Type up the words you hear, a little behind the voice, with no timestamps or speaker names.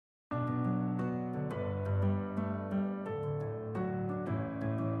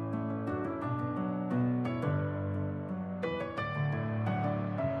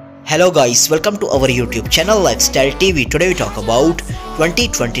Hello guys, welcome to our YouTube channel Lifestyle TV. Today we talk about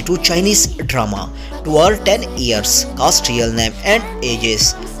 2022 Chinese drama to our 10 years, cast, real name and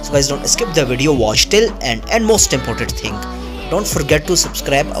ages. So guys, don't skip the video, watch till end, and most important thing, don't forget to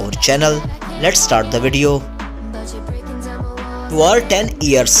subscribe our channel. Let's start the video. To our 10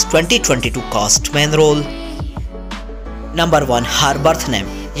 years 2022 cast, main role. Number 1, her birth name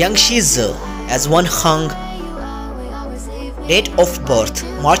Yang Shi as Wen Heng. Date of birth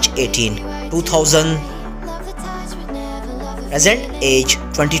March 18, 2000. Present age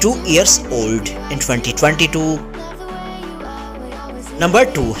 22 years old in 2022. Number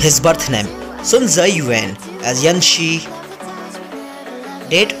 2, his birth name Sun Yuan as Yan Shi.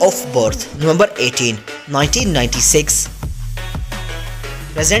 Date of birth November 18, 1996.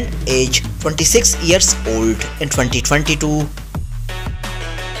 Present age 26 years old in 2022.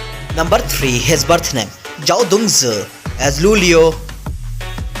 Number 3, his birth name Zhao as Lu Liu.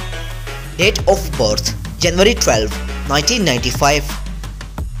 Date of birth January 12, 1995.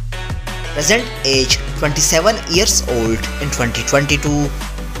 Present age 27 years old in 2022.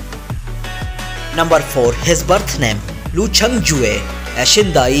 Number 4, his birth name Lu Cheng as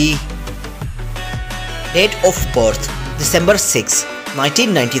Shindai. Date of birth December 6,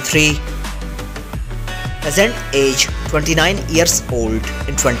 1993. Present age 29 years old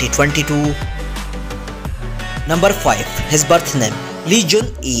in 2022. Number 5, his birth name Li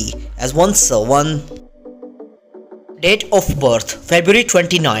Jun-yi as Wen Heng. Date of birth February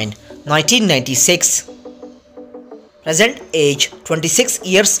 29, 1996. Present age 26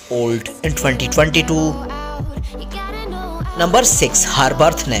 years old in 2022. Number 6, her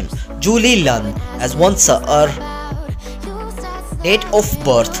birth name Julie Lan as Wen Heng. Date of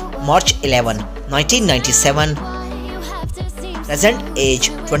birth March 11, 1997. Present age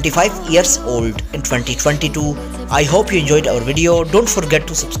 25 years old in 2022. I hope you enjoyed our video. Don't forget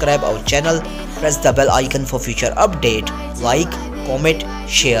to subscribe our channel. Press the bell icon for future update. Like, comment,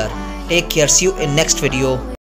 share. Take care. See you in next video.